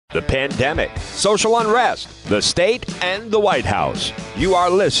the pandemic, social unrest, the state, and the White House. You are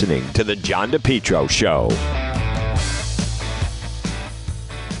listening to The John DePetro Show.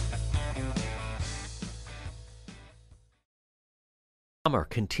 Summer,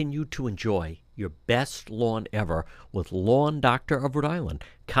 continue to enjoy your best lawn ever with Lawn Doctor of Rhode Island.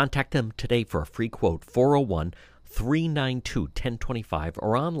 Contact them today for a free quote, 401-392-1025,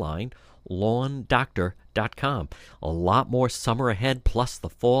 or online, lawndoctor.com. A lot more summer ahead, plus the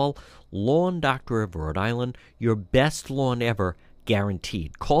fall. Lawn Doctor of Rhode Island, your best lawn ever,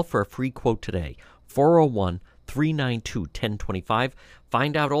 guaranteed. Call for a free quote today, 401-392-1025.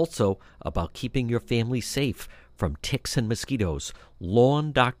 Find out also about keeping your family safe from ticks and mosquitoes.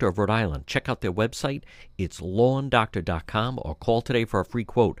 Lawn Doctor of Rhode Island. Check out their website. It's lawndoctor.com, or call today for a free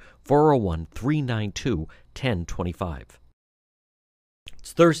quote, 401-392-1025.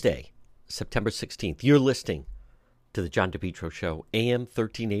 It's Thursday, September 16th. You're listening to The John DePetro Show, AM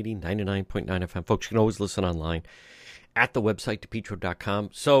 1380, 99.9 FM. Folks, you can always listen online at the website, depetro.com.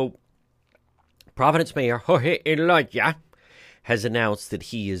 So, Providence Mayor Jorge Elijah has announced that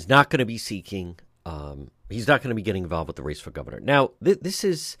he is not going to be seeking he's not going to be getting involved with the race for governor. Now, this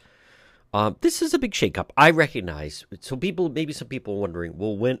is a big shakeup. I recognize. So maybe some people are wondering,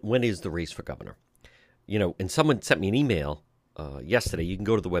 well, when is the race for governor? You know, and someone sent me an email yesterday. You can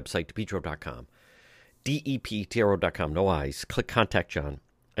go to the website, depetro.com, depetro.com, no I's. Click Contact John,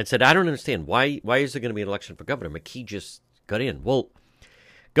 and said, I don't understand. Why is there going to be an election for governor? McKee just got in. Well,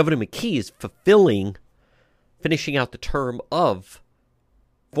 Governor McKee is finishing out the term of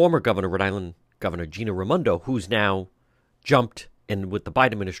former governor, Rhode Island Governor Gina Raimondo, who's now jumped in with the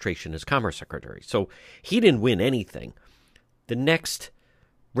Biden administration as Commerce Secretary. So he didn't win anything. The next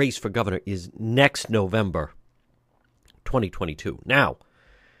race for governor is next November, 2022. Now,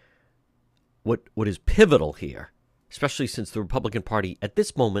 what is pivotal here, especially since the Republican Party at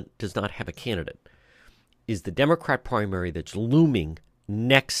this moment does not have a candidate, is the Democrat primary that's looming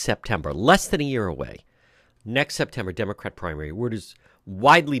next September, less than a year away. Next September, Democrat primary, where it is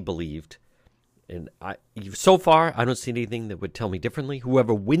widely believed, and so far, I don't see anything that would tell me differently.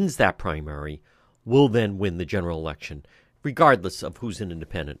 Whoever wins that primary will then win the general election, regardless of who's an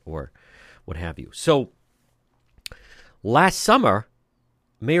independent or what have you. So last summer,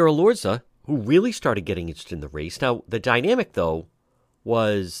 Mayor Elorza, who really started getting interested in the race. Now, the dynamic, though,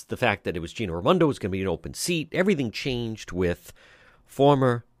 was the fact that it was Gina Raimondo was going to be an open seat. Everything changed with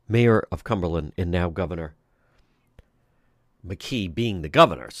former mayor of Cumberland and now Governor McKee being the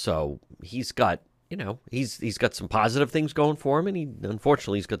governor. So he's got, he's got some positive things going for him, and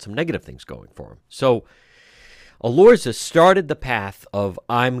unfortunately he's got some negative things going for him. So Elorza started the path of,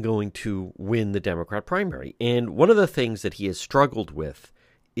 I'm going to win the Democrat primary. And one of the things that he has struggled with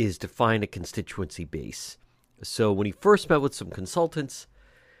is to find a constituency base. So when he first met with some consultants,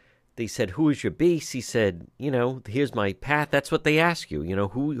 they said, who is your base? He said, here's my path. That's what they ask you.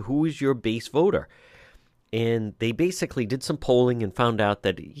 Who is your base voter? And they basically did some polling and found out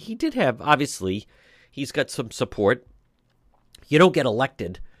that he did have, obviously, he's got some support. You don't get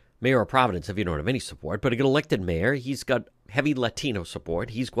elected mayor of Providence if you don't have any support, but to get elected mayor, he's got heavy Latino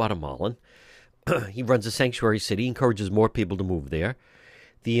support. He's Guatemalan. He runs a sanctuary city, encourages more people to move there.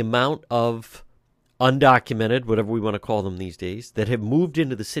 The amount of undocumented, whatever we want to call them these days, that have moved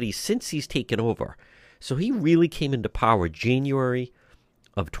into the city since he's taken over. So he really came into power January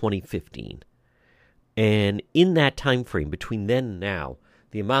of 2015. And in that time frame, between then and now,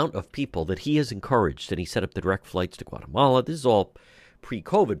 the amount of people that he has encouraged, and he set up the direct flights to Guatemala, this is all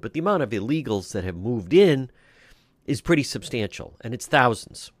pre-COVID, but the amount of illegals that have moved in is pretty substantial, and it's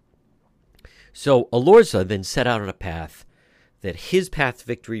thousands. So Elorza then set out on a path that his path to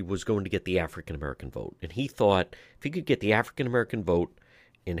victory was going to get the African-American vote. And he thought if he could get the African-American vote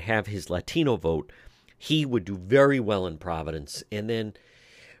and have his Latino vote, he would do very well in Providence. And then,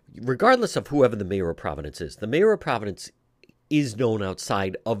 regardless of whoever the mayor of Providence is, the mayor of Providence is known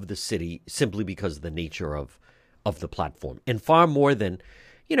outside of the city simply because of the nature of the platform. And far more than,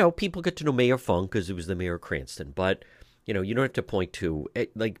 people get to know Mayor Funk because it was the mayor of Cranston. But, you don't have to point to,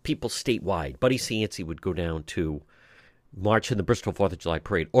 like, people statewide. Buddy Cianci would go down to march in the Bristol 4th of July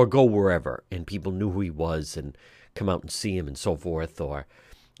parade or go wherever, and people knew who he was and come out and see him and so forth. Or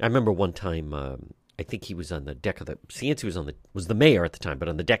I remember one time, I think he was on the deck of the, Cianci was the mayor at the time, but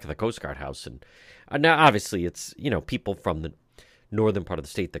on the deck of the Coast Guard house. And now obviously it's, people from the northern part of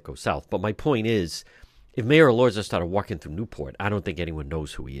the state that go south. But my point is, if Mayor Elorza started walking through Newport, I don't think anyone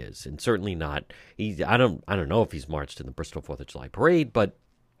knows who he is. And certainly not, I don't know if he's marched in the Bristol 4th of July parade, but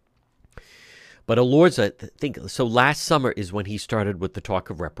Elorza, so last summer is when he started with the talk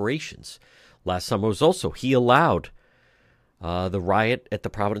of reparations. Last summer was also, he allowed the riot at the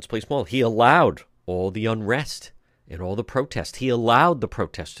Providence Place Mall. He allowed all the unrest and all the protests. He allowed the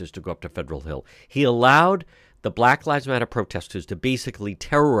protesters to go up to Federal Hill. He allowed the Black Lives Matter protesters to basically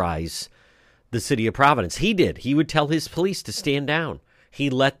terrorize the city of Providence. He did. He would tell his police to stand down. He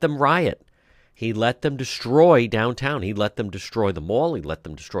let them riot. He let them destroy downtown. He let them destroy the mall. He let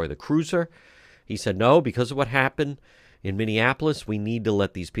them destroy the cruiser. He said, no, because of what happened in Minneapolis, we need to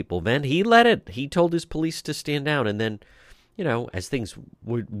let these people vent. He let it. He told his police to stand down. And then, you know, as things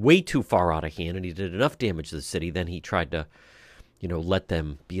were way too far out of hand and he did enough damage to the city, then he tried to, you know, let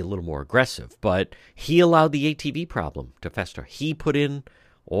them be a little more aggressive. But he allowed the ATV problem to fester. He put in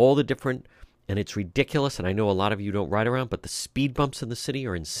all the different, and it's ridiculous, and I know a lot of you don't ride around, but the speed bumps in the city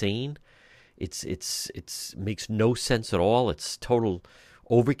are insane. It's makes no sense at all. It's total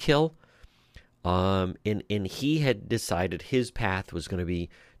overkill. And he had decided his path was going to be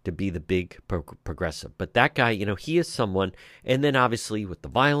the big progressive. But that guy, you know, he is someone, and then obviously with the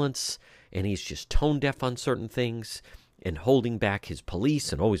violence, and he's just tone deaf on certain things, and holding back his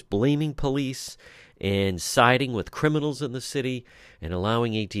police, and always blaming police, and siding with criminals in the city, and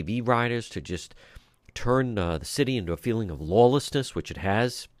allowing ATV riders to just turn the city into a feeling of lawlessness, which it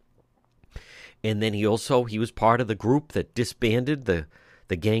has. And then he was part of the group that disbanded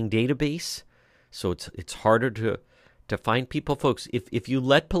the gang database. So it's harder to find people. Folks, if you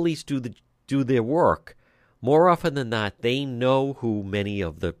let police do their work, more often than not, they know who many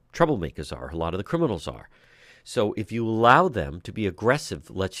of the troublemakers are, a lot of the criminals are. So if you allow them to be aggressive,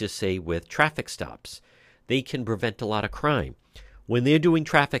 let's just say with traffic stops, they can prevent a lot of crime. When they're doing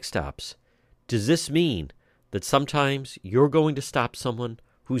traffic stops, does this mean that sometimes you're going to stop someone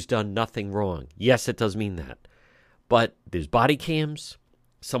who's done nothing wrong? Yes, it does mean that. But there's body cams.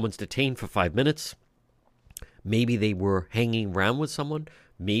 Someone's detained for 5 minutes. Maybe they were hanging around with someone.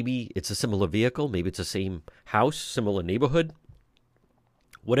 Maybe it's a similar vehicle. Maybe it's the same house, similar neighborhood.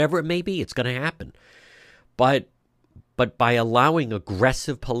 Whatever it may be, it's going to happen. But by allowing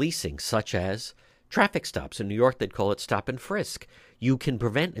aggressive policing, such as traffic stops in New York, they'd call it stop and frisk, you can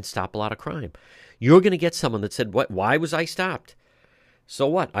prevent and stop a lot of crime. You're going to get someone that said, "What? Why was I stopped?" So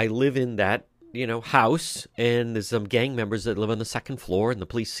what? I live in that, you know, house, and there's some gang members that live on the second floor, and the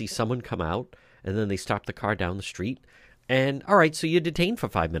police see someone come out, and then they stop the car down the street. And all right, so you're detained for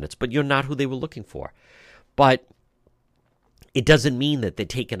 5 minutes, but you're not who they were looking for. But it doesn't mean that they're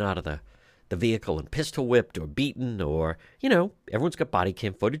taken out of the vehicle and pistol whipped or beaten, or, you know, everyone's got body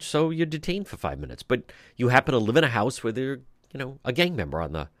cam footage, so you're detained for 5 minutes. But you happen to live in a house where there's, you know, a gang member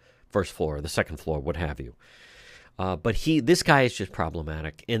on the first floor or the second floor, what have you. But this guy is just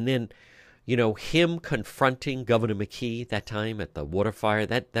problematic. And then, you know, him confronting Governor McKee that time at the water fire,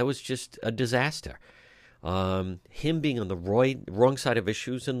 that was just a disaster. Him being on the wrong side of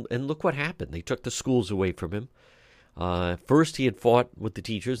issues, and look what happened. They took the schools away from him. First, he had fought with the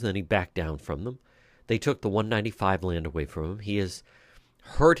teachers, and then he backed down from them. They took the 195 land away from him. He has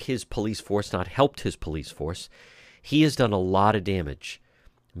hurt his police force, not helped his police force. He has done a lot of damage,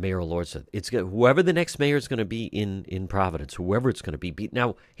 Mayor Elorza. Whoever the next mayor is going to be in Providence, whoever it's going to be.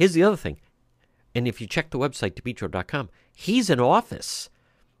 Now, here's the other thing. And if you check the website, DePietro.com, he's in office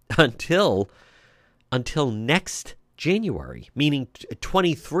until next January, meaning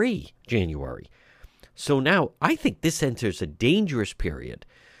 23 January. So now I think this enters a dangerous period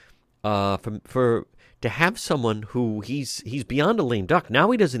to have someone who he's beyond a lame duck.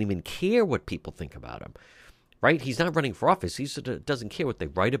 Now he doesn't even care what people think about him, right? He's not running for office. He doesn't care what they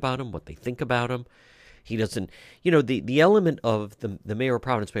write about him, what they think about him. He doesn't, you know, the element of the mayor of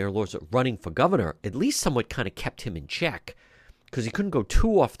Providence, Mayor Elorza, running for governor, at least somewhat kind of kept him in check, because he couldn't go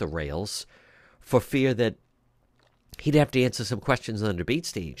too off the rails for fear that he'd have to answer some questions on the debate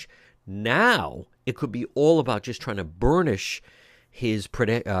stage. Now it could be all about just trying to burnish his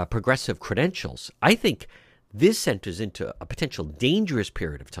progressive credentials. I think this enters into a potential dangerous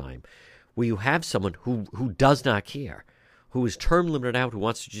period of time where you have someone who does not care, who is term limited out, who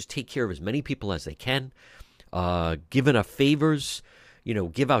wants to just take care of as many people as they can, give enough favors, you know,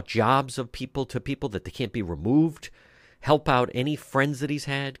 give out jobs to people that they can't be removed, help out any friends that he's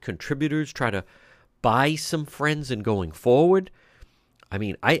had, contributors, try to buy some friends in going forward. I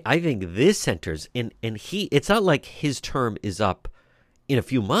mean, I think this enters and it's not like his term is up in a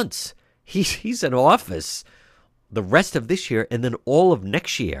few months. He's in office the rest of this year and then all of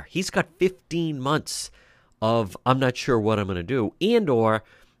next year. He's got 15 months of I'm not sure what I'm going to do, and or,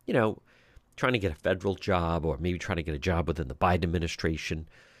 you know, trying to get a federal job, or maybe trying to get a job within the Biden administration,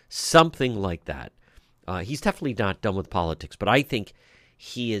 something like that. He's definitely not done with politics, but I think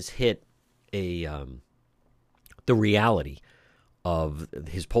he has hit the reality of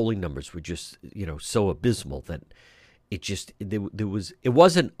his polling numbers were just, you know, so abysmal that It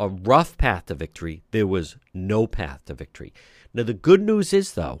wasn't a rough path to victory. There was no path to victory. Now, the good news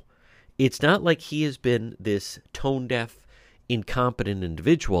is, though, it's not like he has been this tone-deaf, incompetent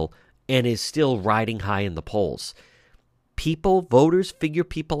individual and is still riding high in the polls. Voters figure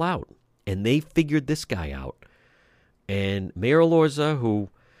people out, and they figured this guy out. And Mayor Elorza,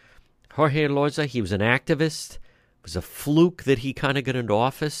 Jorge Elorza, he was an activist. It was a fluke that he kind of got into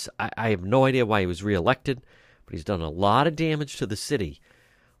office. I have no idea why he was reelected, but he's done a lot of damage to the city.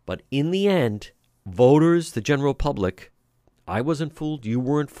 But in the end, voters, the general public, I wasn't fooled. You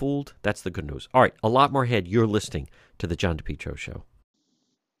weren't fooled. That's the good news. All right, a lot more ahead. You're listening to The John DePetro Show.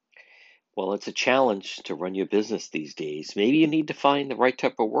 Well, it's a challenge to run your business these days. Maybe you need to find the right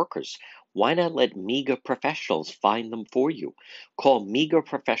type of workers. Why not let MEGA Professionals find them for you? Call MEGA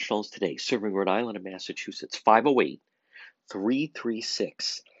Professionals today, serving Rhode Island and Massachusetts,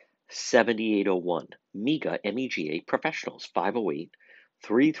 508-336-7801. MEGA, MEGA Professionals,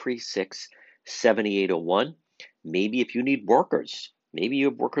 508-336-7801. Maybe if you need workers, maybe you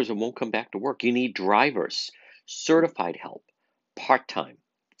have workers that won't come back to work. You need drivers, certified help, part-time,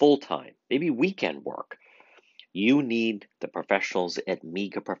 full-time, maybe weekend work. You need the professionals at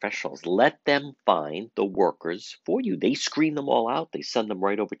MEGA Professionals. Let them find the workers for you. They screen them all out. They send them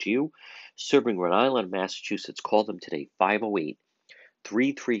right over to you. Serving Rhode Island, Massachusetts. Call them today,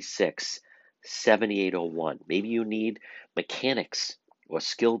 508-336-7801. Maybe you need mechanics or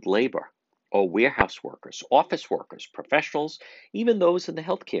skilled labor or warehouse workers, office workers, professionals, even those in the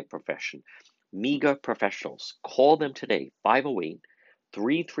healthcare profession. MEGA Professionals. Call them today,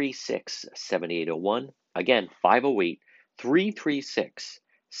 508-336-7801. Again,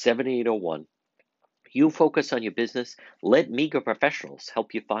 508-336-7801. You focus on your business. Let MEGA Professionals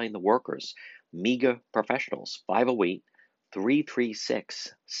help you find the workers. MEGA Professionals,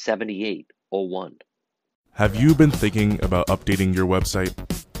 508-336-7801. Have you been thinking about updating your website?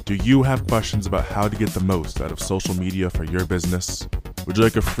 Do you have questions about how to get the most out of social media for your business? Would you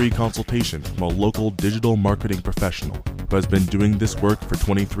like a free consultation from a local digital marketing professional who has been doing this work for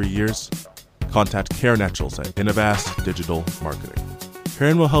 23 years? Contact Karen Etchels at Innovast Digital Marketing.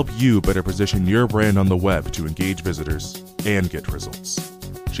 Karen will help you better position your brand on the web to engage visitors and get results.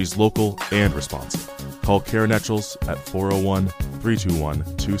 She's local and responsive. Call Karen Etchels at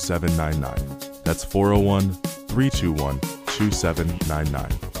 401-321-2799. That's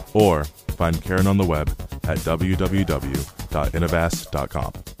 401-321-2799. Or find Karen on the web at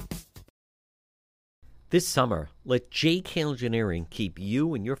www.innovast.com. This summer, let JK Engineering keep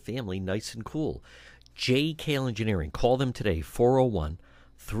you and your family nice and cool. JK Engineering. Call them today,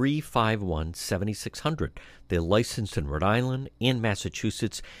 401-351-7600. They're licensed in Rhode Island and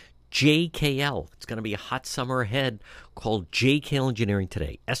Massachusetts. JKL. It's going to be a hot summer ahead. Call JKL Engineering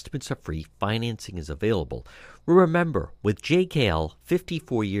today. Estimates are free. Financing is available. Remember, with JKL,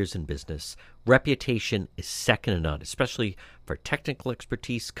 54 years in business, reputation is second to none, especially for technical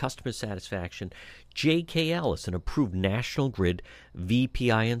expertise, customer satisfaction. JKL is an approved National Grid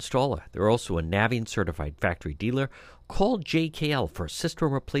VPI installer. They're also a Navien certified factory dealer. Call JKL for a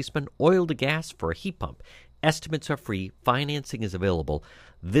system replacement, oil to gas for a heat pump. Estimates are free. Financing is available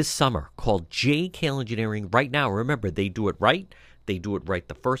this summer. Call JKL Engineering right now. Remember, they do it right. They do it right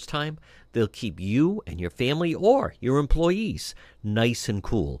the first time. They'll keep you and your family or your employees nice and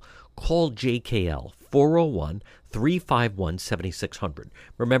cool. Call JKL, 401-351-7600.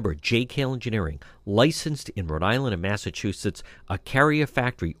 Remember, JKL Engineering, licensed in Rhode Island and Massachusetts, a Carrier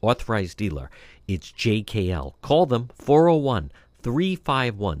Factory authorized dealer. It's JKL. Call them,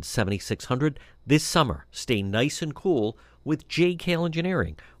 401-351-7600. This summer, stay nice and cool with JKL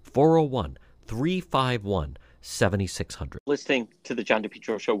Engineering, 401-351-7600. Listening to the John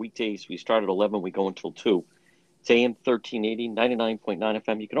DePetro Show weekdays. We start at 11. We go until 2. It's AM 1380, 99.9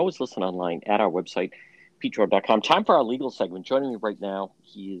 FM. You can always listen online at our website, petro.com. Time for our legal segment. Joining me right now,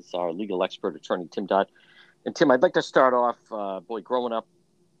 he is our legal expert, attorney Tim Dodd. And Tim, I'd like to start off, growing up,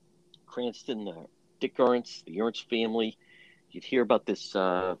 Cranston, Dick Ernst, the Ernst family. You'd hear about this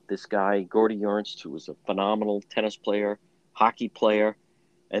guy, Gordy Ernst, who was a phenomenal tennis player, hockey player.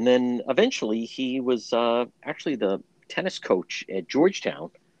 And then eventually he was actually the tennis coach at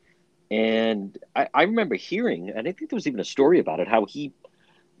Georgetown. And I remember hearing, and I think there was even a story about it, how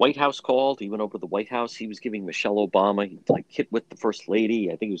White House called. He went over to the White House. He was giving Michelle Obama, he hit with the first lady.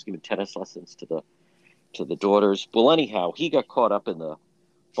 I think he was giving tennis lessons to the daughters. Well, anyhow, he got caught up in the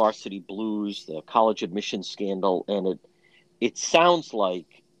varsity blues, the college admissions scandal, and it sounds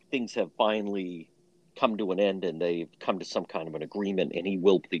like things have finally come to an end and they've come to some kind of an agreement, and he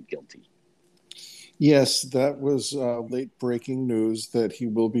will plead guilty. Yes, that was late breaking news that he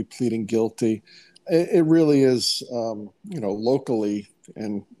will be pleading guilty. It really is, locally,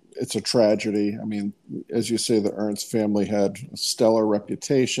 and it's a tragedy. I mean, as you say, the Ernst family had a stellar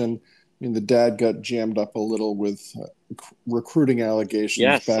reputation. I mean, the dad got jammed up a little with recruiting allegations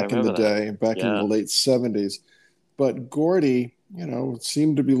Yes, I back in the remember that. day, back in the Yeah. late 70s. But Gordy,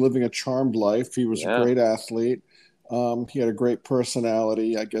 seemed to be living a charmed life. He was a Yeah. great athlete. He had a great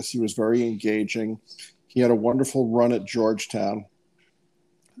personality. I guess he was very engaging. He had a wonderful run at Georgetown.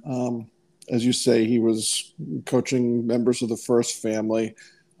 As you say, he was coaching members of the First family.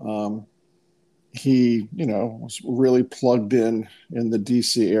 He, was really plugged in the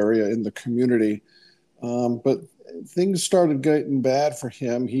DC area, in the community. But things started getting bad for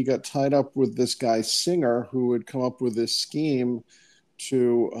him. He got tied up with this guy Singer, who had come up with this scheme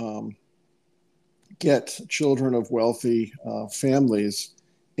to get children of wealthy families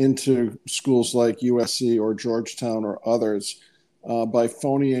into schools like USC or Georgetown or others by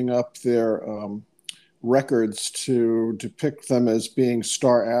phoning up their records to depict them as being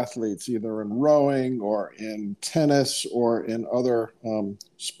star athletes, either in rowing or in tennis or in other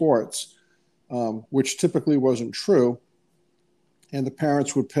sports, which typically wasn't true. And the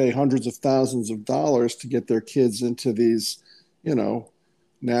parents would pay hundreds of thousands of dollars to get their kids into these,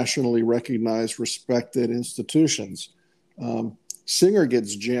 nationally recognized, respected institutions. Singer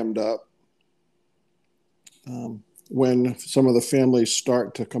gets jammed up when some of the families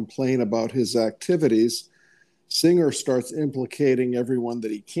start to complain about his activities. Singer starts implicating everyone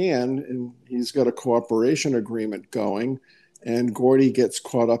that he can, and he's got a cooperation agreement going, and Gordy gets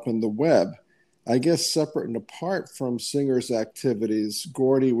caught up in the web. I guess separate and apart from Singer's activities,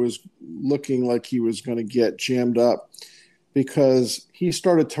 Gordy was looking like he was going to get jammed up because he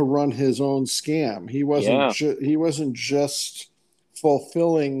started to run his own scam. He wasn't just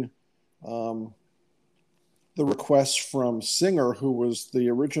fulfilling the requests from Singer, who was the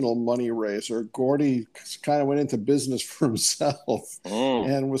original money raiser. Gordy kind of went into business for himself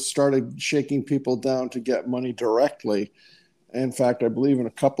and started shaking people down to get money directly. In fact, I believe in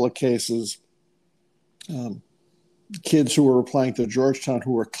a couple of cases, kids who were applying to Georgetown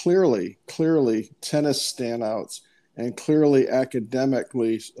who were clearly tennis standouts and clearly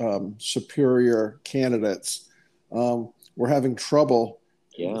academically superior candidates were having trouble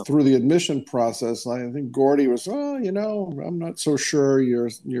through the admission process. I think Gordy was, I'm not so sure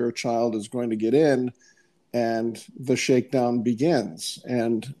your child is going to get in, and the shakedown begins.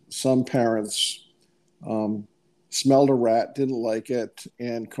 And some parents smelled a rat, didn't like it,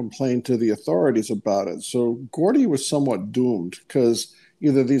 and complained to the authorities about it. So Gordy was somewhat doomed because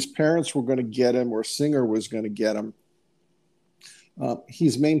either these parents were going to get him or Singer was going to get him.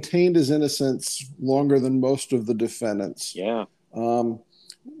 He's maintained his innocence longer than most of the defendants. Yeah.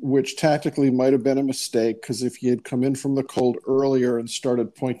 Which tactically might have been a mistake, because if he had come in from the cold earlier and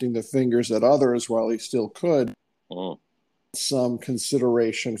started pointing the fingers at others while he still could, some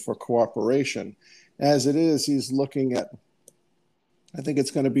consideration for cooperation. As it is, he's looking at, I think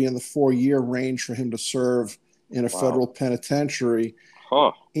it's going to be in the 4-year range for him to serve in a federal penitentiary.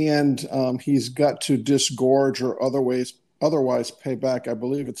 And he's got to disgorge or otherwise pay back, I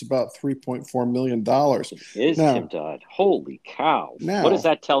believe it's about $3.4 million. It is, Tim Dodd. Holy cow. What does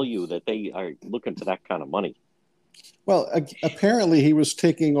that tell you, that they are looking for that kind of money? Well, apparently he was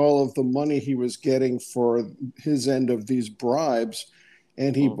taking all of the money he was getting for his end of these bribes,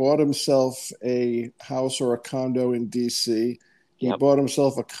 and he bought himself a house or a condo in D.C. He bought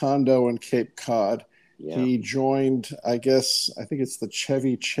himself a condo in Cape Cod. He joined, I think it's the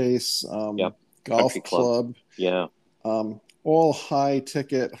Chevy Chase golf club. All high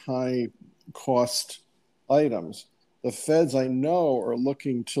ticket, high cost items. The feds, I know, are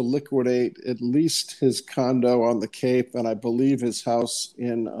looking to liquidate at least his condo on the Cape and I believe his house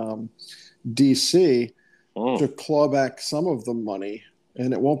in D.C. to claw back some of the money.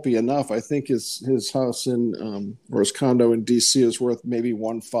 And it won't be enough. I think his house or his condo in D.C. is worth maybe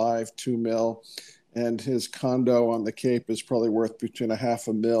 $2 million, and his condo on the Cape is probably worth between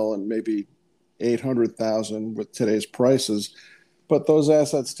 $500,000 and maybe $800,000 with today's prices. But those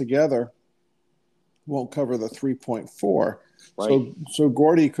assets together won't cover the 3.4. So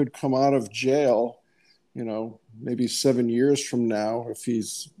Gordy could come out of jail, maybe 7 years from now. If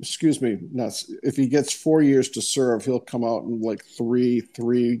if he gets 4 years to serve, he'll come out in like 3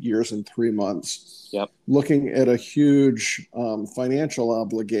 years and 3 months. Looking at a huge financial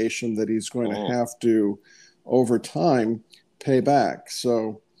obligation that he's going to have to, over time, pay back.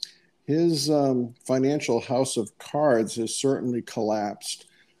 So his financial house of cards has certainly collapsed.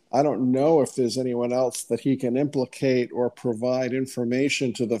 I don't know if there's anyone else that he can implicate or provide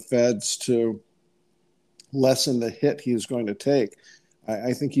information to the feds to lessen the hit he's going to take.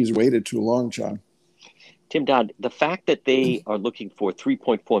 I think he's waited too long, John. Tim Dodd, the fact that they are looking for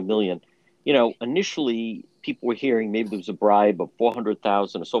 $3.4 million, initially people were hearing maybe there was a bribe of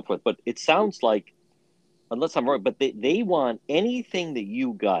 $400,000 or so forth, but it sounds like, unless I'm wrong, but they want anything that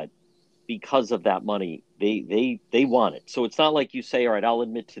you got because of that money. They want it. So it's not like you say, all right, I'll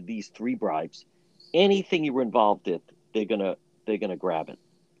admit to these 3 bribes. Anything you were involved in, they're gonna grab it.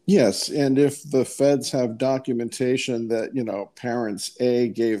 Yes, and if the feds have documentation that, parents A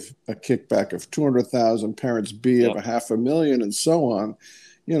gave a kickback of $200,000, parents B of $500,000, and so on,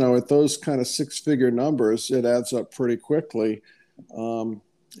 at those kind of 6-figure numbers, it adds up pretty quickly. And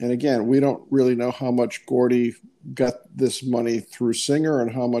again, we don't really know how much Gordy got this money through Singer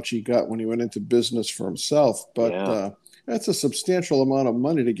and how much he got when he went into business for himself. But that's a substantial amount of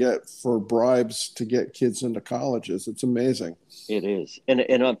money to get for bribes to get kids into colleges. It's amazing. It is. And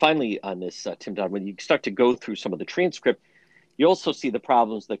finally on this, Tim Dodd, when you start to go through some of the transcript, you also see the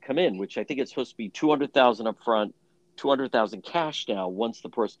problems that come in, which I think it's supposed to be $200,000 up front, $200,000 cash now once the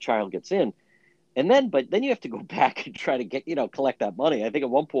first child gets in. But then you have to go back and try to get, collect that money. I think at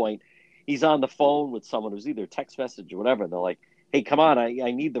one point he's on the phone with someone who's either text message or whatever. And they're like, hey, come on,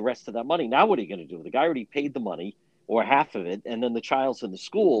 I need the rest of that money. Now what are you going to do? The guy already paid the money or half of it. And then the child's in the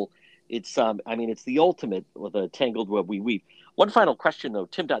school. It's, it's the ultimate with a tangled web we weave. One final question though,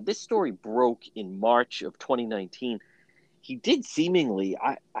 Tim Dodd, this story broke in March of 2019. He did seemingly,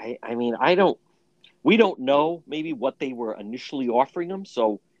 we don't know maybe what they were initially offering him.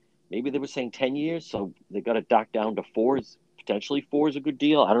 So maybe they were saying 10 years, so they got it docked down to 4. Potentially 4 is a good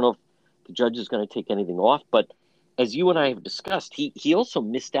deal. I don't know if the judge is going to take anything off, but as you and I have discussed, he also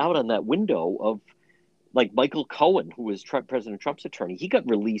missed out on that window of, like, Michael Cohen, who was President Trump's attorney. He got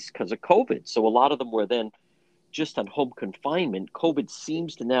released because of COVID, so a lot of them were then just on home confinement. COVID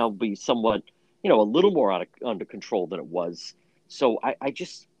seems to now be somewhat, a little more under control than it was. So I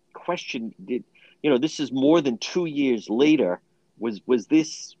just question, this is more than 2 years later. Was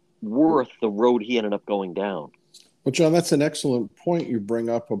this worth the road he ended up going down? Well, John, that's an excellent point you bring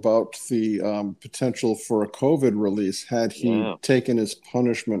up about the potential for a COVID release had he taken his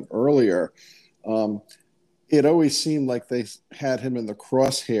punishment earlier. It always seemed like they had him in the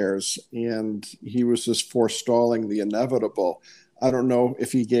crosshairs and he was just forestalling the inevitable. I don't know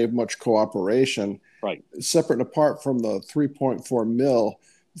if he gave much cooperation. Right. Separate and apart from the $3.4 million,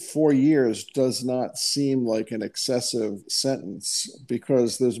 4 years does not seem like an excessive sentence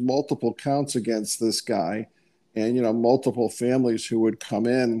because there's multiple counts against this guy and, multiple families who would come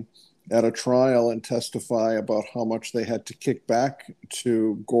in at a trial and testify about how much they had to kick back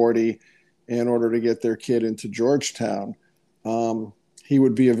to Gordy in order to get their kid into Georgetown. He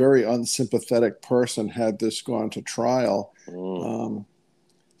would be a very unsympathetic person had this gone to trial.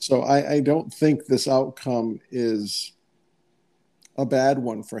 So I don't think this outcome is a bad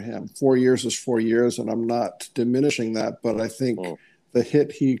one for him. 4 years is 4 years, and I'm not diminishing that, but I think the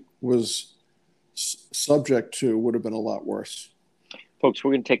hit he was subject to would have been a lot worse. Folks,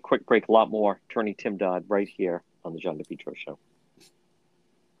 we're going to take a quick break. A lot more. Attorney Tim Dodd right here on the John DePetro Show.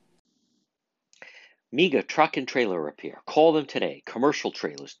 Mega Truck and Trailer Repair. Call them today. Commercial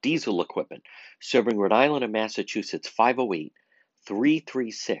trailers, diesel equipment, serving Rhode Island and Massachusetts.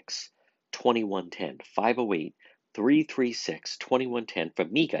 508-336-2110. 508-336-2110 for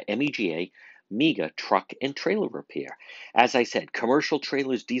Mega, M-E-G-A, Mega Truck and Trailer Repair. As I said, commercial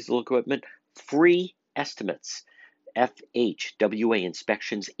trailers, diesel equipment, free estimates, FHWA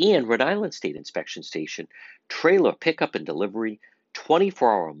inspections, and Rhode Island State Inspection Station, trailer pickup and delivery,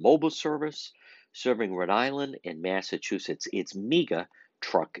 24-hour mobile service, serving Rhode Island and Massachusetts. It's Mega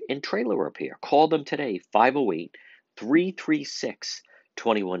Truck and Trailer Repair. Call them today,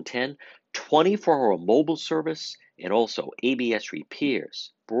 508-336-2110, 24-hour mobile service, and also ABS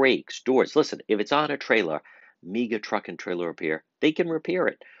repairs, brakes, doors. Listen, if it's on a trailer, Mega Truck and Trailer Repair, they can repair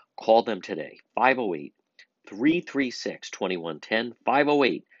it. Call them today,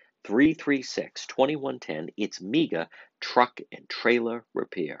 508-336-2110, 508-336-2110. It's Mega Truck and Trailer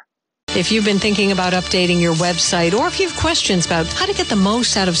Repair. If you've been thinking about updating your website, or if you have questions about how to get the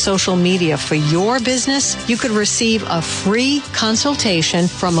most out of social media for your business, you could receive a free consultation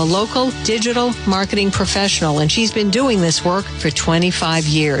from a local digital marketing professional, and she's been doing this work for 25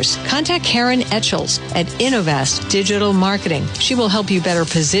 years. Contact Karen Etchels at Innovast Digital Marketing. She will help you better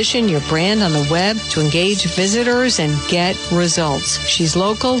position your brand on the web to engage visitors and get results. She's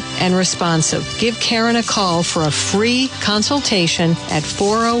local and responsive. Give Karen a call for a free consultation at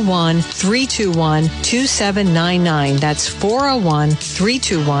 401-321-2799. That's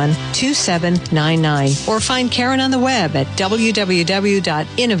 401-321-2799. Or find Karen on the web at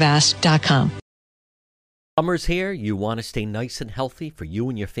www.innovast.com. Summer's here. You want to stay nice and healthy for you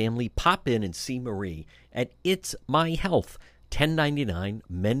and your family? Pop in and see Marie at It's My Health, 1099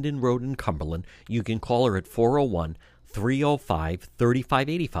 Mendon Road in Cumberland. You can call her at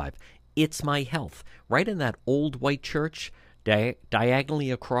 401-305-3585. It's My Health, right in that old white church,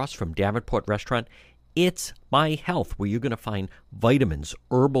 diagonally across from Davenport Restaurant. It's My Health, where you're going to find vitamins,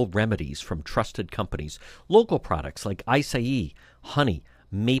 herbal remedies from trusted companies, local products like acai, honey,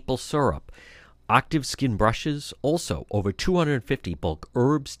 maple syrup, Octave skin brushes, also over 250 bulk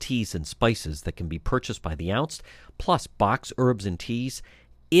herbs, teas, and spices that can be purchased by the ounce, plus box herbs and teas.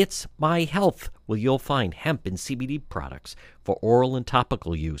 It's My Health, where you'll find hemp and CBD products for oral and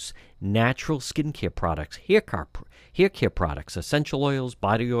topical use, natural skincare products, hair care products, essential oils,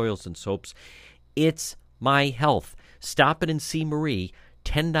 body oils, and soaps. It's My Health. Stop in and see Marie,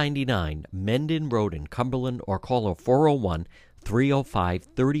 1099 Mendon Road in Cumberland, or call her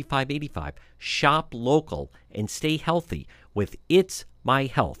 401-305-3585. Shop local and stay healthy with It's My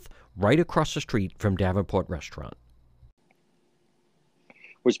Health, right across the street from Davenport Restaurant.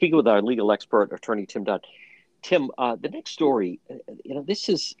 We're speaking with our legal expert, attorney Tim Dunn. Tim, the next story, this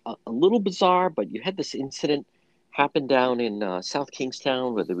is a little bizarre, but you had this incident happen down in South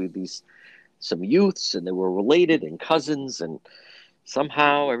Kingstown where there were some youths, and they were related and cousins, and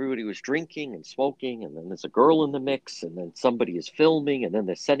somehow everybody was drinking and smoking, and then there's a girl in the mix, and then somebody is filming, and then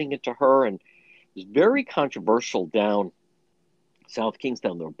they're sending it to her, and it was very controversial down South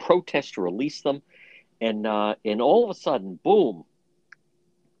Kingstown. There were protests to release them, and all of a sudden, boom,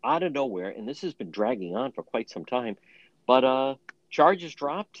 out of nowhere, and this has been dragging on for quite some time, but charges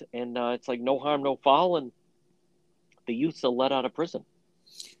dropped, and it's like no harm, no foul, and the youths are let out of prison.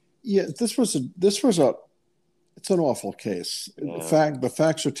 Yeah, it's an awful case. Yeah. The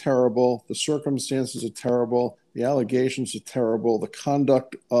facts are terrible. The circumstances are terrible. The allegations are terrible. The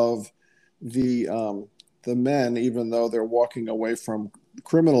conduct of the men, even though they're walking away from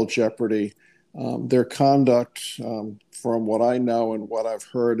criminal jeopardy, their conduct, from what I know and what I've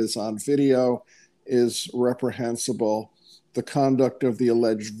heard is on video, is reprehensible. The conduct of the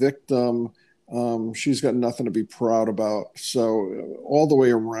alleged victim, she's got nothing to be proud about. So all the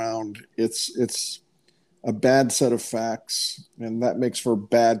way around, it's a bad set of facts, and that makes for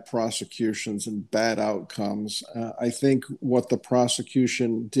bad prosecutions and bad outcomes. I think what the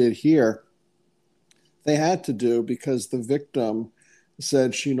prosecution did here, they had to do because the victim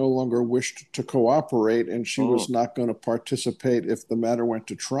said she no longer wished to cooperate and she was not going to participate if the matter went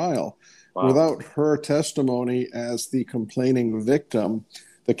to trial. Wow. Without her testimony as the complaining victim,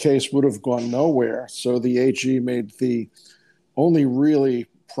 the case would have gone nowhere. So the AG made the only really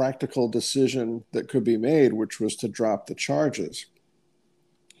practical decision that could be made, which was to drop the charges.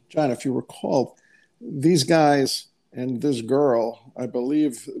 John, if you recall, these guys and this girl, I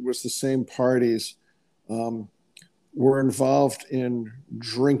believe it was the same parties, were involved in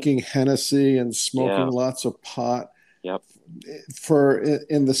drinking Hennessy and smoking lots of pot. Yep.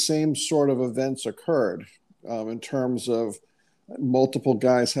 In the same sort of events occurred in terms of multiple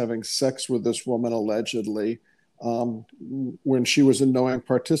guys having sex with this woman allegedly when she was a knowing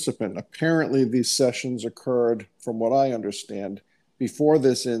participant. Apparently these sessions occurred, from what I understand, before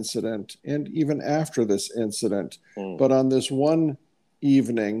this incident and even after this incident. But on this one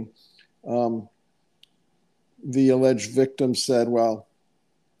evening, the alleged victim said, well,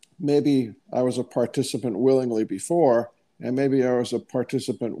 maybe I was a participant willingly before, and maybe I was a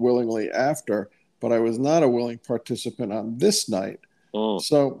participant willingly after, but I was not a willing participant on this night.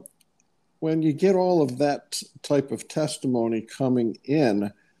 So when you get all of that type of testimony coming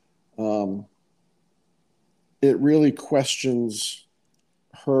in, it really questions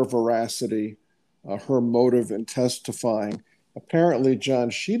her veracity, her motive in testifying. Apparently, John,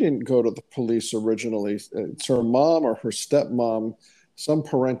 she didn't go to the police originally. It's her mom or her stepmom, some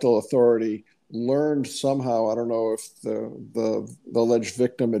parental authority, learned somehow, I don't know if the alleged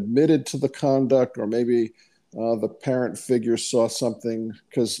victim admitted to the conduct, or maybe the parent figure saw something,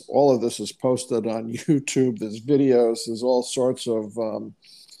 because all of this is posted on YouTube. There's videos, there's all sorts of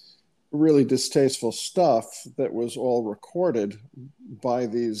really distasteful stuff that was all recorded by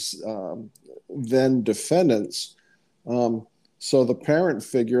these then defendants. So the parent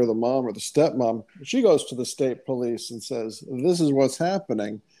figure, the mom or the stepmom, she goes to the state police and says, this is what's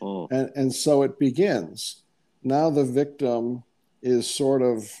happening. And so it begins. Now the victim is sort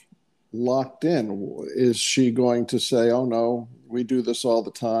of locked in. Is she going to say, oh no, we do this all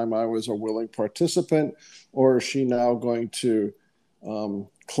the time, I was a willing participant? Or is she now going to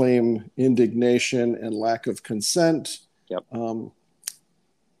claim indignation and lack of consent? Yep.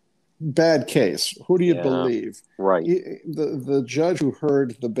 Bad case. Who do you believe? Right. The judge who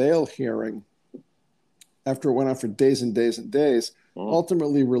heard the bail hearing, after it went on for days and days and days,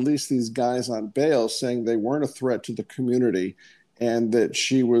 ultimately released these guys on bail, saying they weren't a threat to the community and that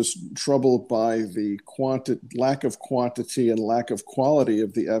she was troubled by the lack of quantity and lack of quality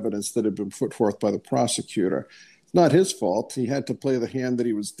of the evidence that had been put forth by the prosecutor. It's not his fault. He had to play the hand that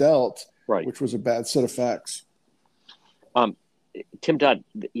he was dealt, right, which was a bad set of facts. Tim Dodd,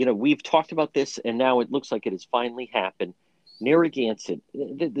 we've talked about this, and now it looks like it has finally happened. Narragansett,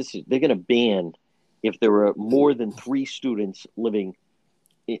 they're going to ban if there are more than 3 students living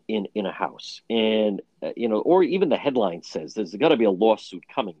in a house, and or even the headline says there's got to be a lawsuit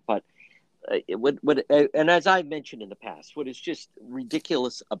coming. But and as I've mentioned in the past, what is just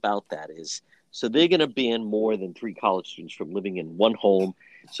ridiculous about that is, so they're going to ban more than 3 college students from living in one home.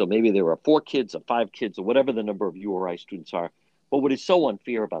 So maybe there are 4 kids or 5 kids or whatever the number of URI students are. But what is so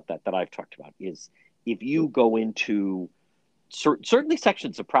unfair about that I've talked about is if you go into certainly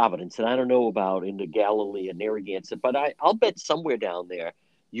sections of Providence, and I don't know about into Galilee and Narragansett, but I'll bet somewhere down there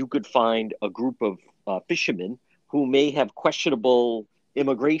you could find a group of fishermen who may have questionable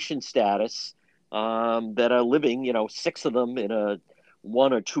immigration status that are living, 6 of them in a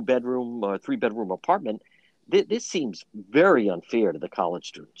 1 or 2 bedroom or 3 bedroom apartment. This seems very unfair to the college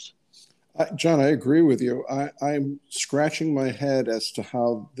students. John, I agree with you. I'm scratching my head as to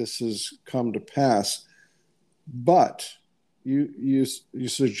how this has come to pass, but you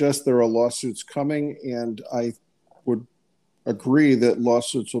suggest there are lawsuits coming, and I would agree that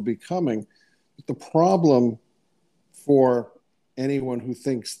lawsuits will be coming. But the problem for anyone who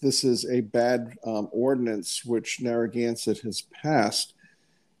thinks this is a bad ordinance which Narragansett has passed,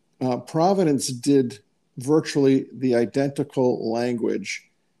 Providence did virtually the identical language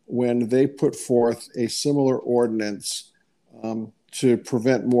when they put forth a similar ordinance to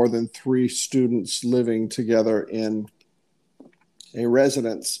prevent more than 3 students living together in a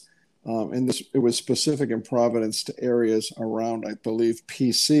residence. And it was specific in Providence to areas around, I believe,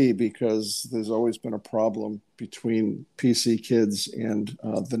 PC, because there's always been a problem between PC kids and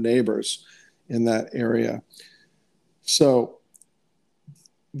the neighbors in that area. So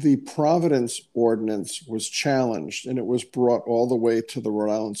the Providence ordinance was challenged, and it was brought all the way to the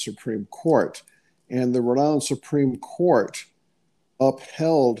Rhode Island Supreme Court. And the Rhode Island Supreme Court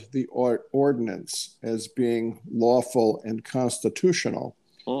upheld the ordinance as being lawful and constitutional.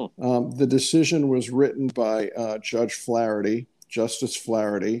 The decision was written by Justice Flaherty,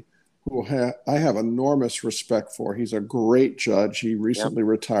 who I have enormous respect for. He's a great judge. He recently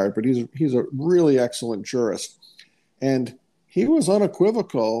retired, but he's a really excellent jurist. And he was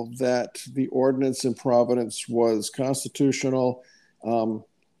unequivocal that the ordinance in Providence was constitutional.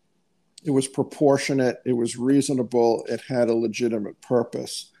 It was proportionate. It was reasonable. It had a legitimate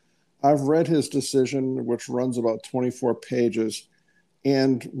purpose. I've read his decision, which runs about 24 pages.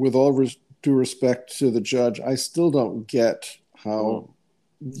 And with all due respect to the judge, I still don't get how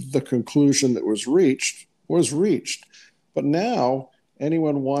the conclusion that was reached. But now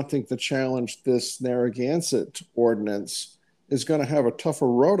anyone wanting to challenge this Narragansett ordinance is going to have a tougher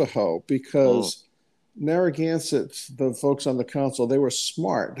row to hoe, because Narragansett, the folks on the council, they were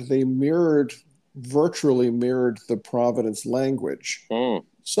smart. They virtually mirrored the Providence language.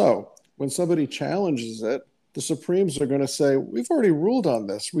 So when somebody challenges it, the Supremes are going to say, we've already ruled on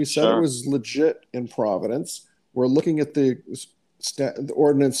this. We said it was legit in Providence. We're looking at the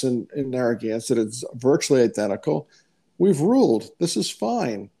ordinance in Narragansett. It's virtually identical. We've ruled. This is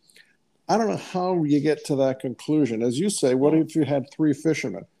fine. I don't know how you get to that conclusion. As you say, what if you had 3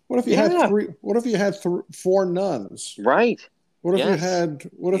 fishermen? What if you had 3? What if you had 4 nuns? Right. What if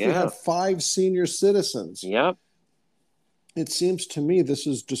you had 5 senior citizens? Yep. It seems to me this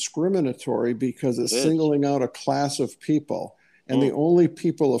is discriminatory because it's singling out a class of people, and the only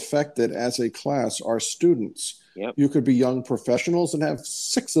people affected as a class are students. Yep. You could be young professionals and have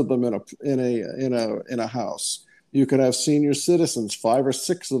 6 of them in a house. You could have senior citizens, 5 or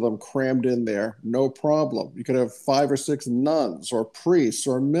 6 of them crammed in there, no problem. You could have 5 or 6 nuns or priests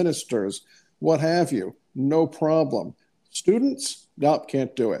or ministers, what have you, no problem. Students, nope,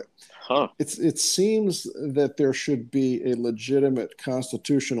 can't do it. It seems that there should be a legitimate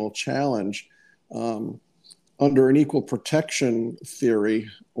constitutional challenge under an equal protection theory,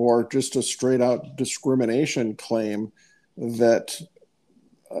 or just a straight out discrimination claim that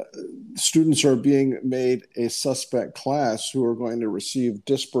students are being made a suspect class who are going to receive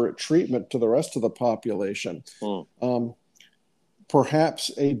disparate treatment to the rest of the population.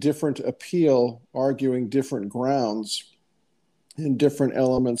 Perhaps a different appeal arguing different grounds in different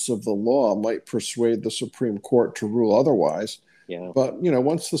elements of the law might persuade the Supreme Court to rule otherwise. But,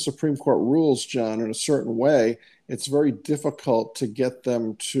 once the Supreme Court rules, John, in a certain way, it's very difficult to get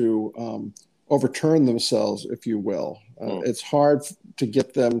them to overturn themselves, if you will. It's hard to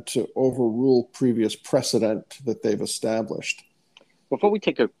get them to overrule previous precedent that they've established. Before we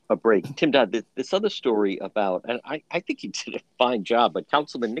take a break, Tim Dodd, this other story about, and I think he did a fine job, but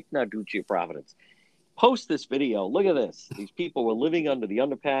Councilman Nick Narducci of Providence, post this video. Look at this. These people were living under the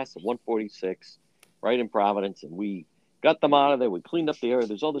underpass of 146 right in Providence, and we got them out of there. We cleaned up the area.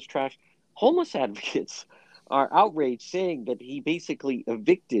 There's all this trash. Homeless advocates are outraged, saying that he basically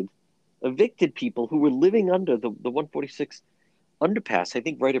evicted people who were living under the 146 underpass, I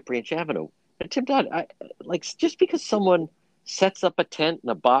think right at Branch Avenue. And Tim Dodd, just because someone sets up a tent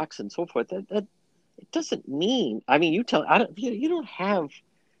and a box and so forth, that it doesn't mean, I mean, you don't have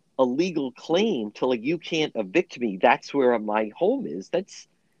a legal claim to you can't evict me. That's where my home is. That's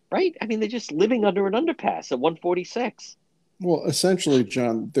right. I mean, they're just living under an underpass at 146. Well, essentially,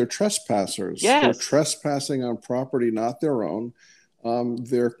 John, they're trespassers. Yes. They're trespassing on property not their own.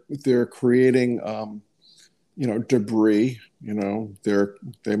 They're creating, debris.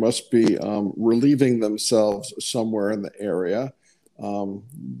 They must be relieving themselves somewhere in the area.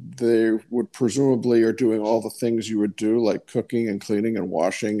 They would presumably are doing all the things you would do, like cooking and cleaning and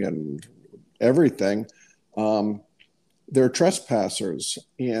washing and everything. They're trespassers,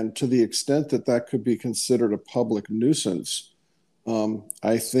 and to the extent that that could be considered a public nuisance,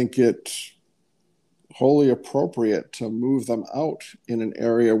 I think it's wholly appropriate to move them out in an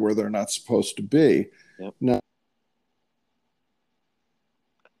area where they're not supposed to be. Yep. Now,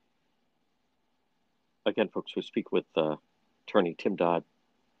 again, folks, we speak with attorney Tim Dodd,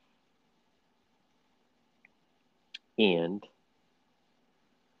 and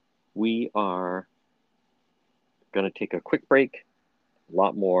we are going to take a quick break. A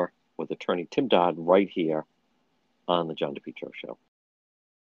lot more with attorney Tim Dodd right here on the John DePetro Show.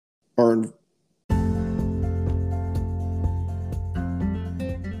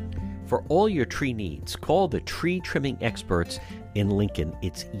 For all your tree needs, call the tree trimming experts in Lincoln.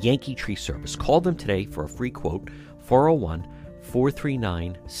 It's Yankee Tree Service. Call them today for a free quote,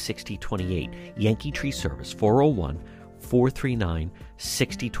 401-439-6028. Yankee Tree Service,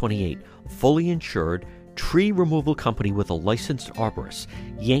 401-439-6028. Fully insured tree removal company with a licensed arborist.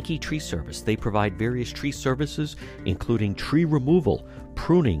 Yankee Tree Service. They provide various tree services, including tree removal,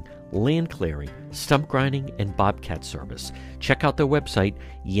 pruning, land clearing, stump grinding, and bobcat service. Check out their website,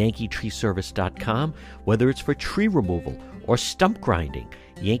 yankeetreeservice.com. Whether it's for tree removal or stump grinding,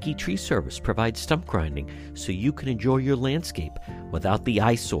 Yankee Tree Service provides stump grinding so you can enjoy your landscape without the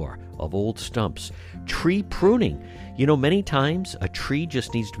eyesore of old stumps. Tree pruning. Many times a tree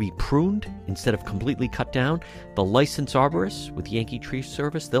just needs to be pruned instead of completely cut down. The licensed arborists with Yankee Tree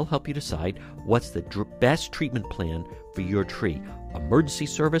Service, they'll help you decide what's the best treatment plan for your tree. Emergency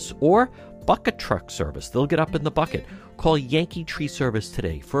service or bucket truck service. They'll get up in the bucket. Call Yankee Tree Service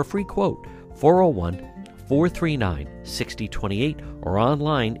today for a free quote, 401-439-6028, or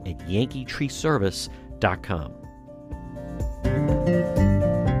online at yankeetreeservice.com.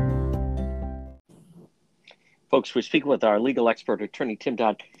 Folks, we're speaking with our legal expert, attorney Tim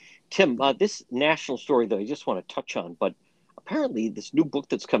Dodd. Tim, this national story that I just want to touch on, but apparently this new book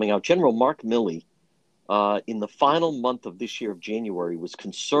that's coming out, General Mark Milley, in the final month of this year of January, was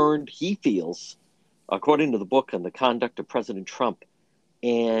concerned, he feels, according to the book, on the conduct of President Trump,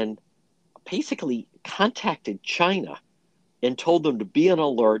 and basically contacted China and told them to be on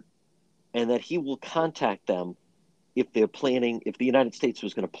alert and that he will contact them if the United States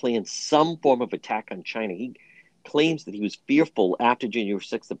was going to plan some form of attack on China. He claims that he was fearful after January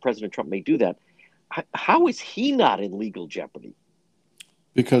 6th that President Trump may do that. How is he not in legal jeopardy?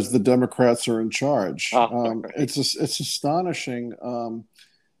 Because the Democrats are in charge. Right. It's astonishing.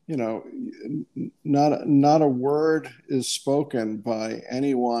 Not a word is spoken by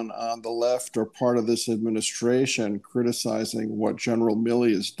anyone on the left or part of this administration criticizing what General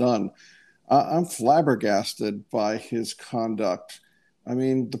Milley has done. I'm flabbergasted by his conduct. I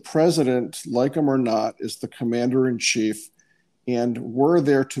mean, the president, like him or not, is the commander-in-chief. And were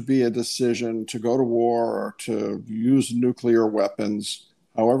there to be a decision to go to war or to use nuclear weapons,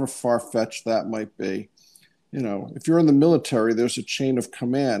 however far-fetched that might be, if you're in the military, there's a chain of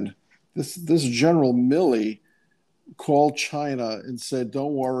command. This General Milley called China and said,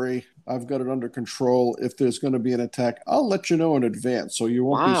 don't worry, I've got it under control. If there's going to be an attack, I'll let you know in advance so you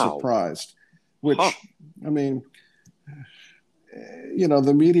won't be surprised. Which, I mean,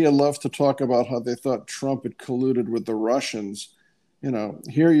 the media love to talk about how they thought Trump had colluded with the Russians.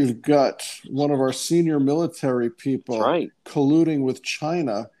 Here you've got one of our senior military people colluding with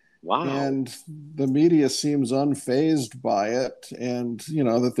China. Wow. And the media seems unfazed by it and,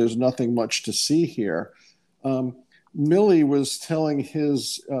 that there's nothing much to see here. Milley was telling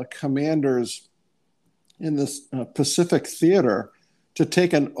his commanders in this Pacific Theater to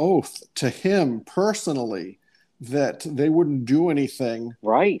take an oath to him personally that they wouldn't do anything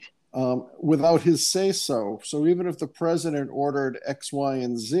Right. Without his say-so. So even if the president ordered X, Y,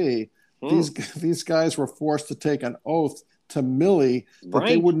 and Z, these guys were forced to take an oath to Milley that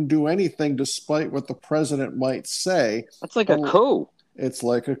they wouldn't do anything despite what the president might say. That's like a coup. It's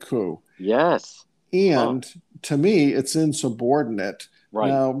like a coup. Yes. And to me, it's insubordinate. Right.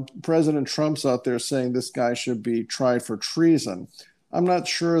 Now, President Trump's out there saying this guy should be tried for treason. I'm not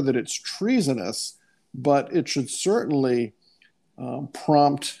sure that it's treasonous, but it should certainly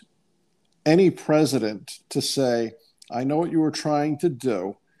prompt any president to say, I know what you were trying to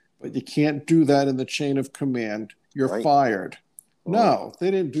do, but you can't do that in the chain of command. You're fired. No, they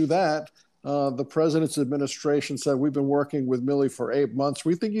didn't do that. The president's administration said, we've been working with Milley for 8 months.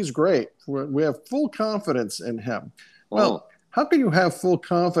 We think he's great. We have full confidence in him. Well, how can you have full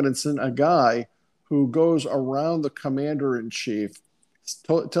confidence in a guy who goes around the commander-in-chief,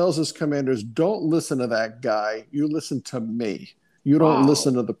 tells his commanders, don't listen to that guy. You listen to me. You don't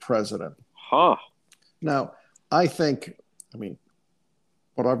listen to the president. Now,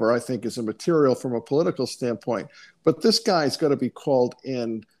 whatever I think is immaterial from a political standpoint, but this guy's got to be called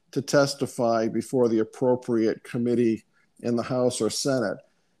in to testify before the appropriate committee in the House or Senate,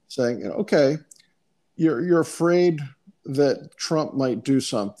 saying, okay, you're afraid that Trump might do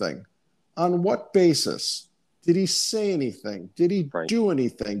something. On what basis? Did he say anything? Did he do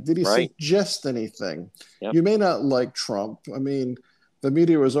anything? Did he suggest anything? Yep. You may not like Trump. I mean, the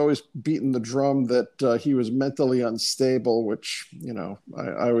media was always beating the drum that he was mentally unstable, which,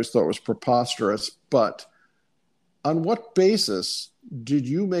 I always thought was preposterous. But on what basis did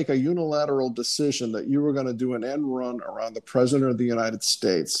you make a unilateral decision that you were going to do an end run around the president of the United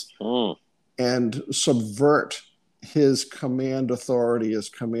States and subvert his command authority as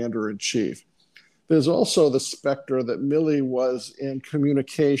commander-in-chief? There's also the specter that Milley was in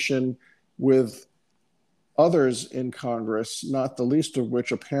communication with others in Congress, not the least of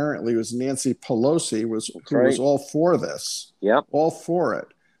which apparently was Nancy Pelosi, who was all for this, all for it.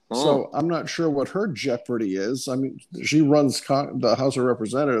 So I'm not sure what her jeopardy is. I mean, she runs the House of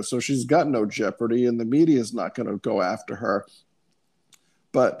Representatives, so she's got no jeopardy, and the media is not going to go after her.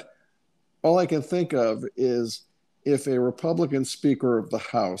 But all I can think of is if a Republican Speaker of the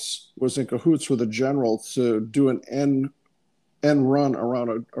House was in cahoots with a general to do an end run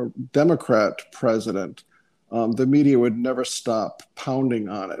around a Democrat president, the media would never stop pounding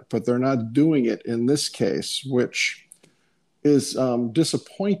on it. But they're not doing it in this case, which is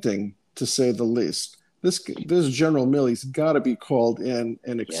disappointing to say the least. This General Milley's got to be called in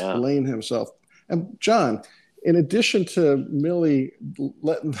and explain himself. And John, in addition to Milley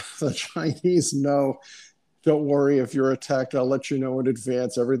letting the Chinese know, don't worry, if you're attacked, I'll let you know in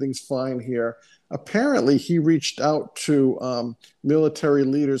advance. Everything's fine here. Apparently, he reached out to military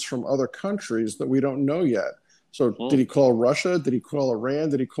leaders from other countries that we don't know yet. So did he call Russia? Did he call Iran?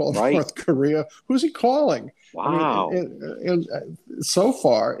 Did he call North Korea? Who's he calling? Wow. I mean, and so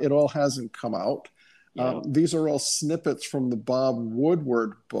far, it all hasn't come out. These are all snippets from the Bob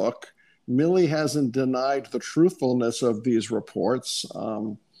Woodward book. Milley hasn't denied the truthfulness of these reports.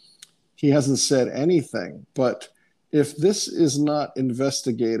 He hasn't said anything. But if this is not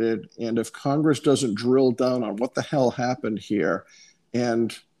investigated and if Congress doesn't drill down on what the hell happened here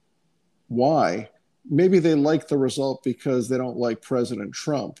and why, maybe they like the result because they don't like President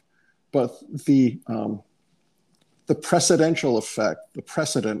Trump. But the precedential effect, the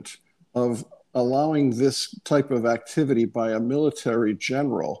precedent of allowing this type of activity by a military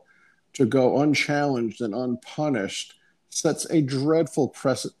general to go unchallenged and unpunished sets a dreadful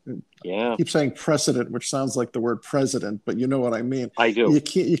precedent. I keep saying precedent, which sounds like the word president, but you know what I mean. I do.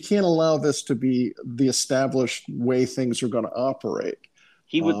 You can't allow this to be the established way things are going to operate.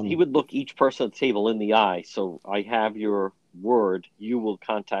 He would look each person at the table in the eye. So I have your word. You will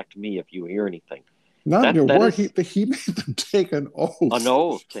contact me if you hear anything. Not your word. He made them take an oath. An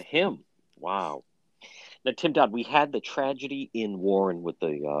oath to him. Wow. Now, Tim Dodd, we had the tragedy in Warren with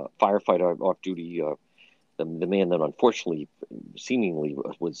the firefighter off duty, the man that unfortunately, seemingly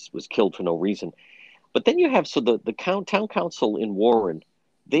was killed for no reason. But then you have the town council in Warren.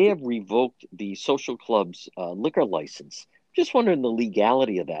 They have revoked the social club's liquor license. Just wondering the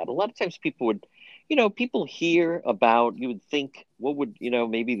legality of that. A lot of times people hear about, you would think,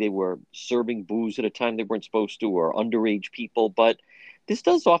 maybe they were serving booze at a time they weren't supposed to, or underage people. But this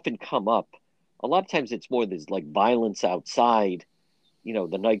does often come up. A lot of times it's more there's like violence outside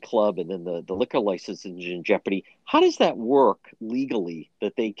the nightclub and then the liquor license is in jeopardy. How does that work legally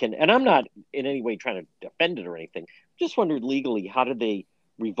that they can, and I'm not in any way trying to defend it or anything, just wondered legally, how do they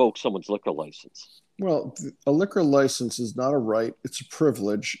revoke someone's liquor license? Well, a liquor license is not a right, it's a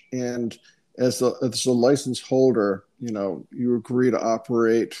privilege. And as a license holder, you agree to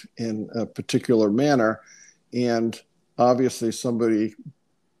operate in a particular manner. And obviously somebody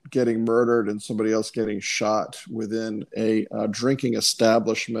getting murdered and somebody else getting shot within a drinking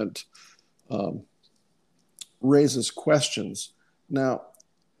establishment raises questions. Now,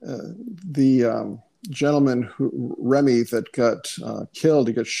 the gentleman Remy, that got killed,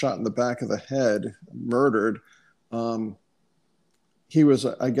 he got shot in the back of the head, murdered. He was,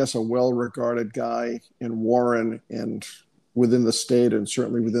 I guess, a well-regarded guy in Warren and within the state and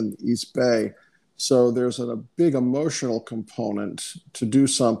certainly within the East Bay. So there's a big emotional component to do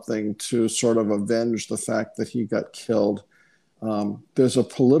something to sort of avenge the fact that he got killed. There's a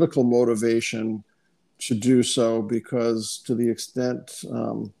political motivation to do so because to the extent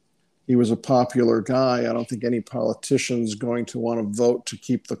he was a popular guy, I don't think any politician's going to want to vote to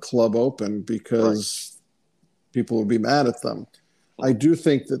keep the club open because people will be mad at them. I do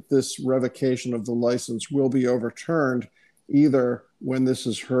think that this revocation of the license will be overturned either when this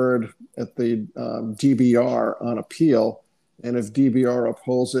is heard at the DBR on appeal, and if DBR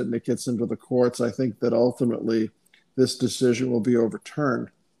upholds it and it gets into the courts, I think that ultimately this decision will be overturned.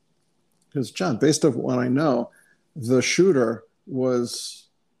 Because, John, based on what I know, the shooter was,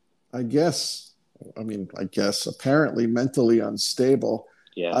 apparently mentally unstable.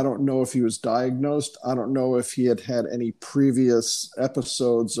 Yeah. I don't know if he was diagnosed. I don't know if he had any previous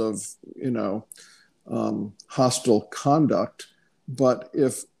episodes of, hostile conduct. But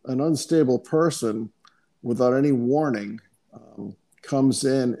if an unstable person without any warning comes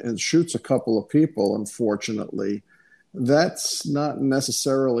in and shoots a couple of people, unfortunately, that's not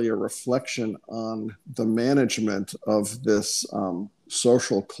necessarily a reflection on the management of this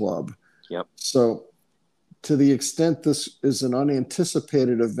social club. Yep. So to the extent this is an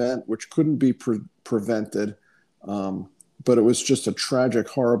unanticipated event, which couldn't be prevented, but it was just a tragic,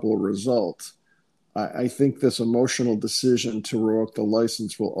 horrible result, I think this emotional decision to revoke the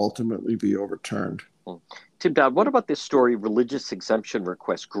license will ultimately be overturned. Tim Dodd, what about this story, religious exemption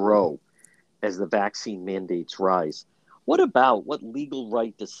requests grow as the vaccine mandates rise? What legal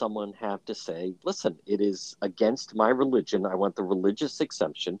right does someone have to say, listen, it is against my religion, I want the religious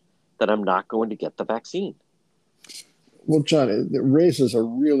exemption, that I'm not going to get the vaccine? Well, John, it raises a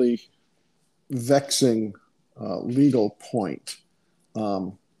really vexing legal point.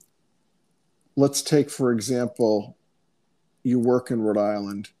 Let's take, for example, you work in Rhode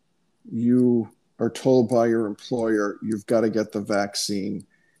Island. You are told by your employer you've got to get the vaccine.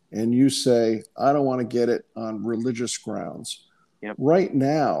 And you say, I don't want to get it on religious grounds. Yep. Right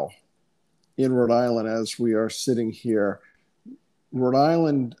now, in Rhode Island, as we are sitting here, Rhode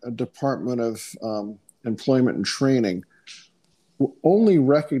Island Department of Employment and Training only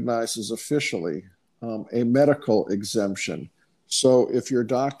recognizes officially a medical exemption. So if your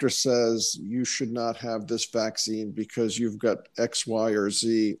doctor says you should not have this vaccine because you've got X, Y, or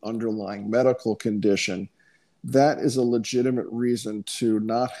Z underlying medical condition, that is a legitimate reason to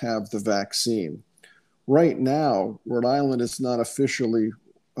not have the vaccine. Right now, Rhode Island is not officially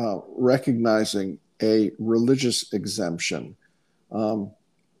recognizing a religious exemption. A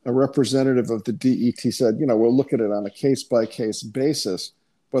representative of the DET said, we'll look at it on a case-by-case basis,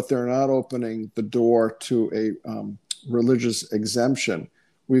 but they're not opening the door to a religious exemption.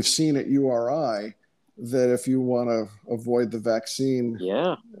 We've seen at URI that if you want to avoid the vaccine,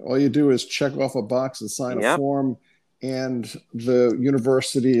 all you do is check off a box and sign a form, and the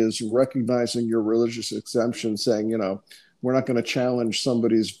university is recognizing your religious exemption, saying, we're not going to challenge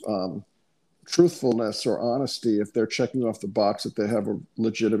somebody's truthfulness or honesty if they're checking off the box that they have a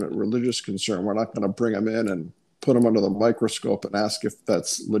legitimate religious concern. We're not going to bring them in and put them under the microscope and ask if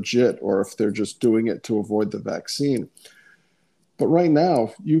that's legit or if they're just doing it to avoid the vaccine. But right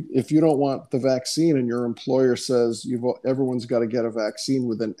now, if you don't want the vaccine and your employer says everyone's got to get a vaccine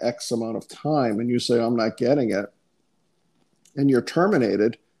within X amount of time, and you say, I'm not getting it, and you're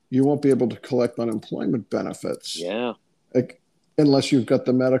terminated, you won't be able to collect unemployment benefits. Yeah. Unless you've got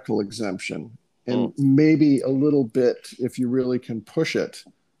the medical exemption. And maybe a little bit, if you really can push it,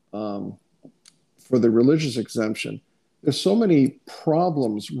 for the religious exemption. There's so many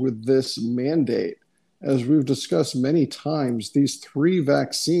problems with this mandate. As we've discussed many times, these 3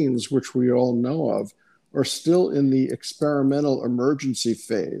 vaccines, which we all know of, are still in the experimental emergency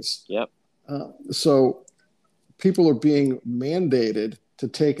phase. Yep. So people are being mandated to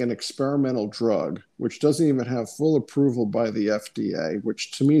take an experimental drug, which doesn't even have full approval by the FDA,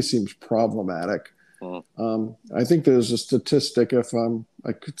 which to me seems problematic. I think there's a statistic,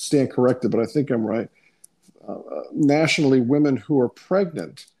 I could stand corrected, but I think I'm right. Nationally, women who are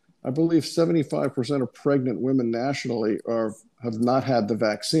pregnant, I believe 75% of pregnant women nationally have not had the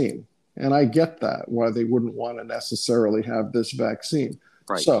vaccine. And I get that, why they wouldn't want to necessarily have this vaccine.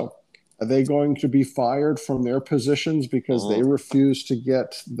 Right. So are they going to be fired from their positions because they refuse to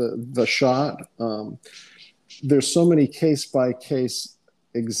get the shot? There's so many case-by-case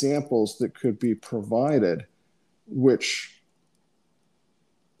examples that could be provided, which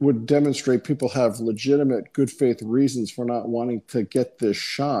would demonstrate people have legitimate good faith reasons for not wanting to get this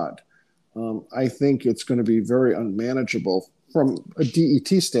shot. I think it's going to be very unmanageable from a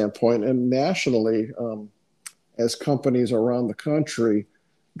DET standpoint, and nationally, as companies around the country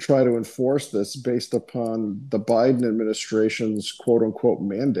try to enforce this based upon the Biden administration's quote unquote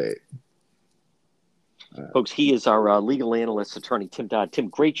mandate. Folks, he is our legal analyst, attorney Tim Dodd. Tim,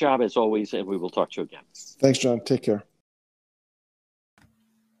 great job as always, and we will talk to you again. Thanks, John. Take care.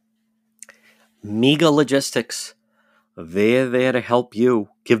 Mega Logistics, they're there to help you.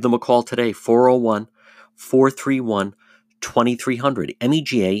 Give them a call today, 401-431-2300.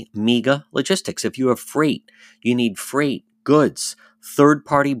 MEGA, Mega Logistics. If you have freight, you need freight, goods,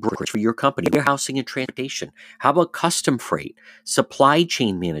 third-party brokerage for your company, warehousing and transportation. How about custom freight, supply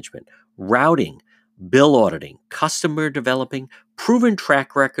chain management, routing, bill auditing, customer developing, proven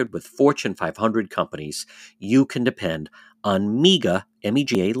track record with Fortune 500 companies? You can depend on MEGA,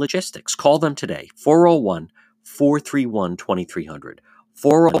 MEGA Logistics. Call them today, 401-431-2300.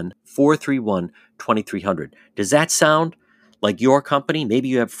 401-431-2300. Does that sound like your company? Maybe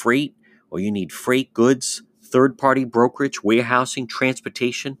you have freight, or you need freight, goods, third-party brokerage, warehousing,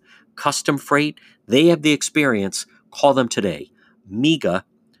 transportation, custom freight. They have the experience. Call them today. MEGA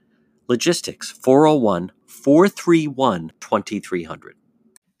Logistics, 401-431-2300.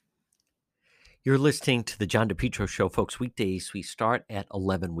 You're listening to the John DePietro Show, folks. Weekdays, we start at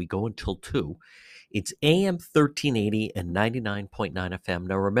 11. We go until 2. It's AM 1380 and 99.9 FM.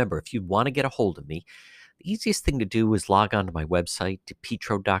 Now, remember, if you want to get a hold of me, the easiest thing to do is log on to my website,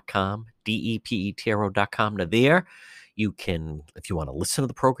 depetro.com, DEPETRO.com. Now, there you can, if you want to listen to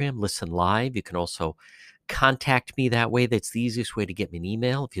the program, listen live. You can also contact me that way. That's the easiest way to get me an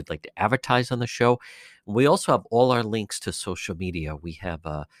email if you'd like to advertise on the show. We also have all our links to social media. We have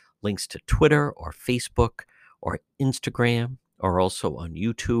links to Twitter or Facebook or Instagram, or also on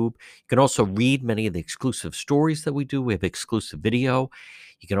YouTube. You can also read many of the exclusive stories that we do. We have exclusive video.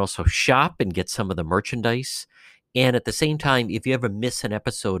 You can also shop and get some of the merchandise. And at the same time, if you ever miss an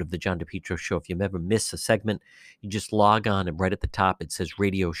episode of the John DePietro Show, if you ever miss a segment, you just log on, and right at the top it says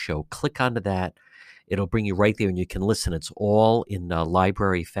radio show. Click onto that. It'll bring you right there and you can listen. It's all in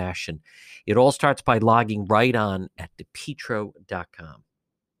library fashion. It all starts by logging right on at depetro.com.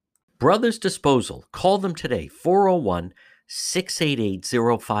 Brothers Disposal. Call them today,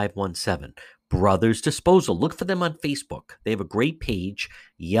 401-688-0517. Brothers Disposal. Look for them on Facebook. They have a great page,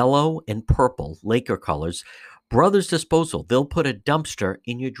 yellow and purple, Laker colors. Brothers Disposal. They'll put a dumpster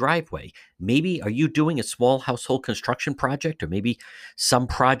in your driveway. Maybe are you doing a small household construction project, or maybe some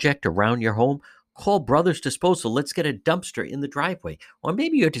project around your home? Call Brothers Disposal. Let's get a dumpster in the driveway. Or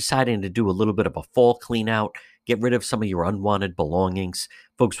maybe you're deciding to do a little bit of a fall clean out, get rid of some of your unwanted belongings.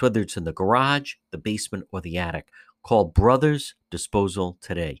 Folks, whether it's in the garage, the basement, or the attic, call Brothers Disposal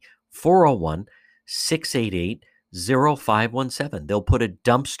today. 401-688-0517. They'll put a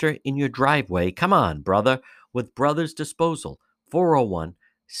dumpster in your driveway. Come on, brother, with Brothers Disposal.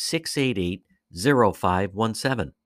 401-688-0517.